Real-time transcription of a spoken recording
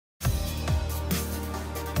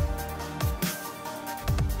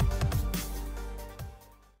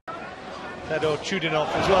Fedor Chudinov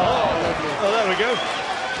as well. Oh, there we go.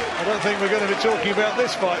 I don't think we're going to be talking about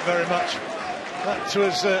this fight very much. That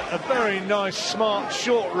was a very nice, smart,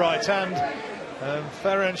 short right hand.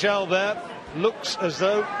 Ferenc Albert looks as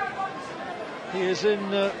though he is in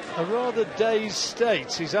a rather dazed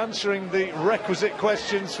state. He's answering the requisite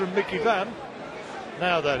questions from Mickey Van.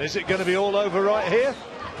 Now then, is it going to be all over right here?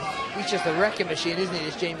 He's just a wrecking machine, isn't he,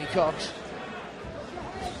 this Jamie Cox?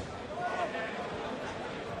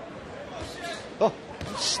 Oh,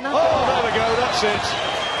 snap! Oh, there we go, that's it.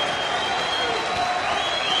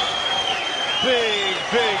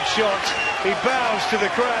 Big shot. He bows to the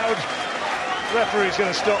crowd. Referee's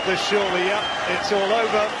going to stop this surely. Yeah, it's all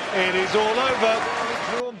over. It is all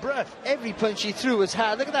over. Drawn breath. Every punch he threw was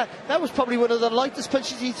hard. Look at that. That was probably one of the lightest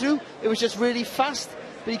punches he threw. It was just really fast.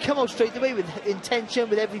 But he come out straight away with intention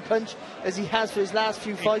with every punch, as he has for his last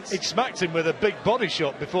few fights. He smacked him with a big body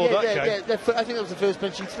shot before that came. Yeah, I think that was the first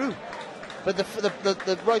punch he threw. But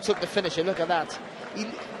the right hook, the finisher, look at that. Do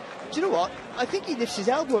you know what? I think he lifts his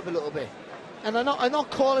elbow up a little bit. And I'm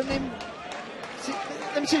not calling him... See,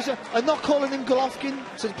 let me tell you something. I'm not calling him Golovkin,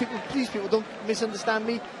 so please people don't misunderstand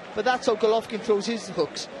me. But that's how Golovkin throws his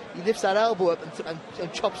hooks. He lifts that elbow up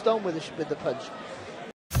and chops down with the punch.